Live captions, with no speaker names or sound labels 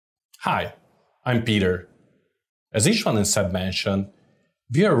Hi, I'm Peter. As Istvan and Seb mentioned,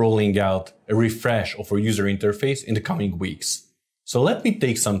 we are rolling out a refresh of our user interface in the coming weeks. So let me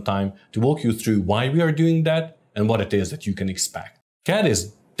take some time to walk you through why we are doing that and what it is that you can expect. CAD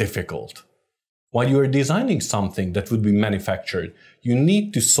is difficult. While you are designing something that would be manufactured, you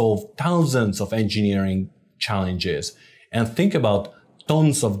need to solve thousands of engineering challenges and think about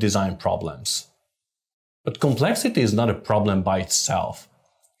tons of design problems. But complexity is not a problem by itself.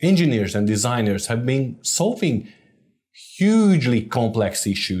 Engineers and designers have been solving hugely complex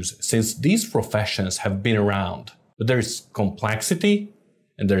issues since these professions have been around. But there is complexity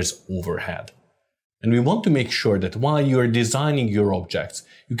and there is overhead. And we want to make sure that while you are designing your objects,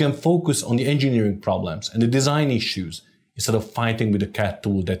 you can focus on the engineering problems and the design issues instead of fighting with the CAD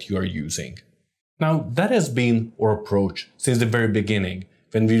tool that you are using. Now, that has been our approach since the very beginning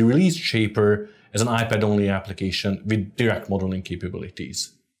when we released Shapr as an iPad-only application with direct modeling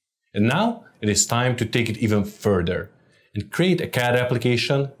capabilities. And now it is time to take it even further and create a CAD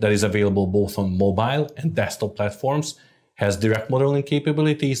application that is available both on mobile and desktop platforms, has direct modeling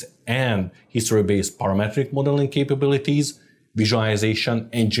capabilities and history-based parametric modeling capabilities, visualization,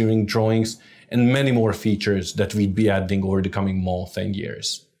 engineering drawings, and many more features that we'd be adding over the coming months and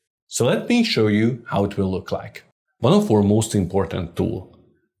years. So let me show you how it will look like. One of our most important tools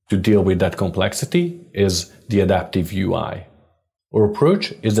to deal with that complexity is the adaptive UI. Our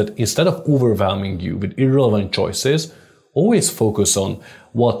approach is that instead of overwhelming you with irrelevant choices, always focus on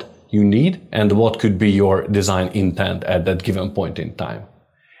what you need and what could be your design intent at that given point in time,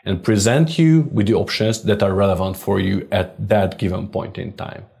 and present you with the options that are relevant for you at that given point in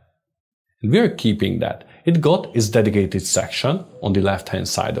time. And we are keeping that. It got its dedicated section on the left-hand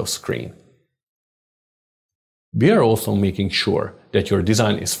side of screen. We are also making sure that your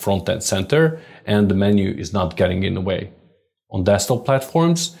design is front-end center and the menu is not getting in the way. On desktop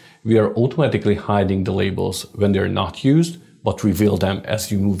platforms, we are automatically hiding the labels when they are not used, but reveal them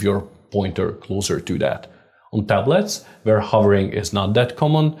as you move your pointer closer to that. On tablets, where hovering is not that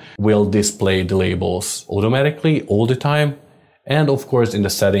common, we'll display the labels automatically all the time. And of course, in the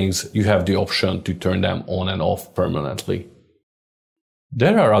settings, you have the option to turn them on and off permanently.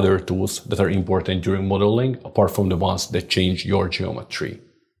 There are other tools that are important during modeling, apart from the ones that change your geometry.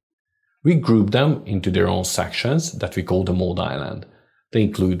 We group them into their own sections that we call the mode island. They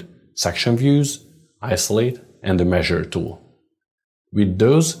include section views, isolate, and the measure tool. With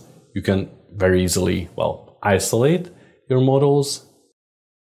those, you can very easily, isolate your models,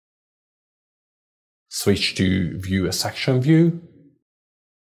 switch to view a section view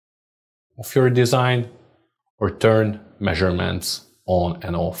of your design, or turn measurements on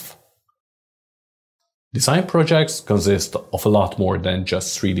and off. Design projects consist of a lot more than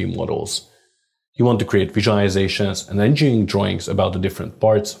just 3D models. You want to create visualizations and engineering drawings about the different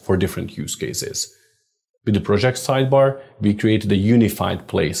parts for different use cases. With the project sidebar, we created a unified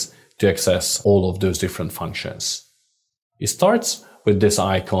place to access all of those different functions. It starts with this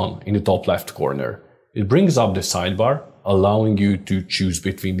icon in the top left corner. It brings up the sidebar, allowing you to choose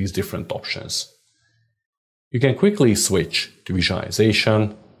between these different options. You can quickly switch to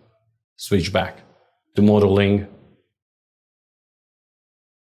visualization, switch back to modeling,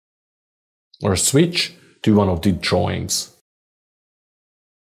 or switch to one of the drawings.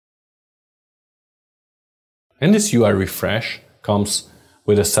 And this UI refresh comes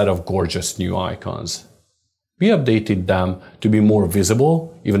with a set of gorgeous new icons. We updated them to be more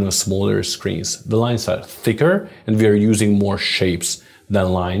visible, even on smaller screens. The lines are thicker and we are using more shapes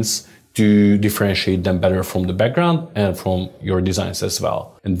than lines to differentiate them better from the background and from your designs as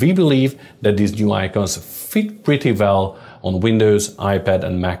well. And we believe that these new icons fit pretty well on Windows, iPad,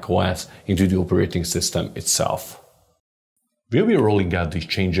 and macOS into the operating system itself. We'll be rolling out these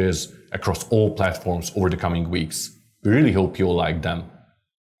changes across all platforms over the coming weeks. We really hope you'll like them.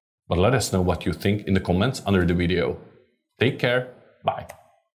 But let us know what you think in the comments under the video. Take care. Bye.